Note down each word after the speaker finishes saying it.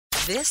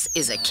This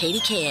is a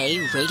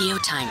KDKA radio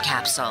time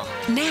capsule.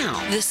 Now,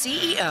 the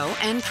CEO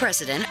and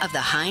president of the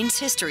Heinz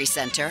History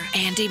Center,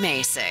 Andy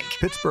Masich.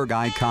 Pittsburgh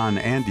icon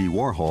Andy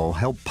Warhol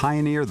helped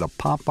pioneer the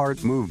pop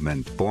art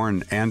movement.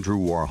 Born Andrew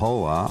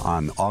Warhola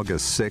on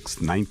August 6,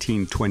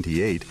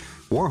 1928,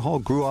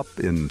 Warhol grew up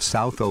in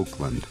South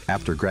Oakland.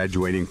 After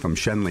graduating from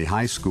Schenley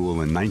High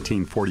School in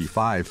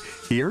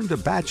 1945, he earned a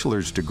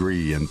bachelor's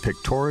degree in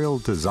pictorial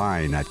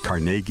design at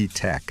Carnegie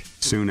Tech.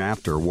 Soon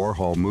after,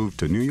 Warhol moved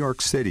to New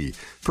York City,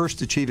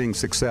 first achieving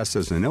success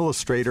as an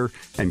illustrator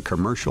and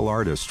commercial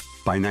artist.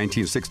 By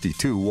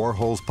 1962,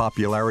 Warhol's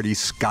popularity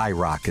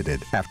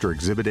skyrocketed after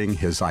exhibiting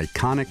his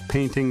iconic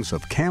paintings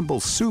of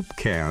Campbell's soup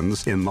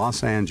cans in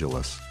Los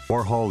Angeles.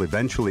 Warhol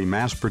eventually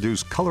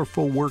mass-produced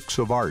colorful works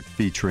of art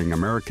featuring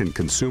American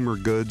consumer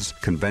goods,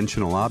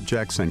 conventional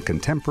objects, and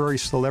contemporary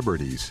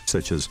celebrities,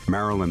 such as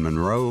Marilyn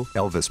Monroe,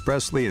 Elvis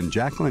Presley, and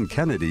Jacqueline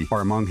Kennedy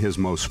are among his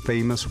most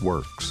famous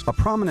works. A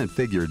prominent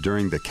figure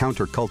during the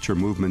counterculture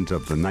movement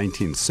of the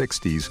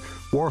 1960s,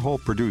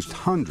 Warhol produced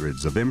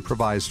hundreds of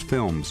improvised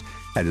films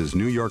at his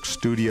New York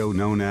studio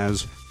known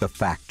as The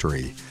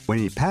Factory. When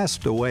he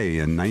passed away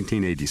in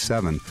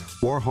 1987,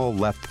 Warhol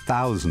left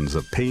thousands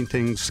of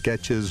paintings,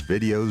 sketches,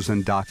 videos,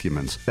 and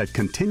documents that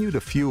continue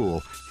to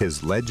fuel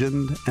his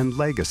legend and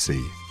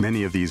legacy.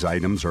 Many of these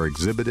items are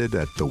exhibited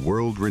at the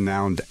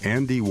world-renowned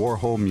Andy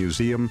Warhol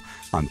Museum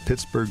on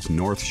Pittsburgh's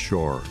North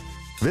Shore.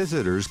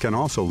 Visitors can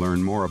also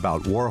learn more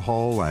about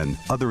Warhol and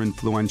other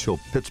influential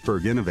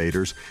Pittsburgh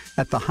innovators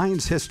at the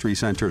Heinz History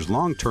Center's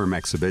long-term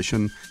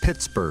exhibition,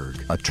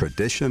 Pittsburgh, A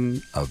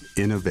Tradition of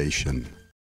Innovation.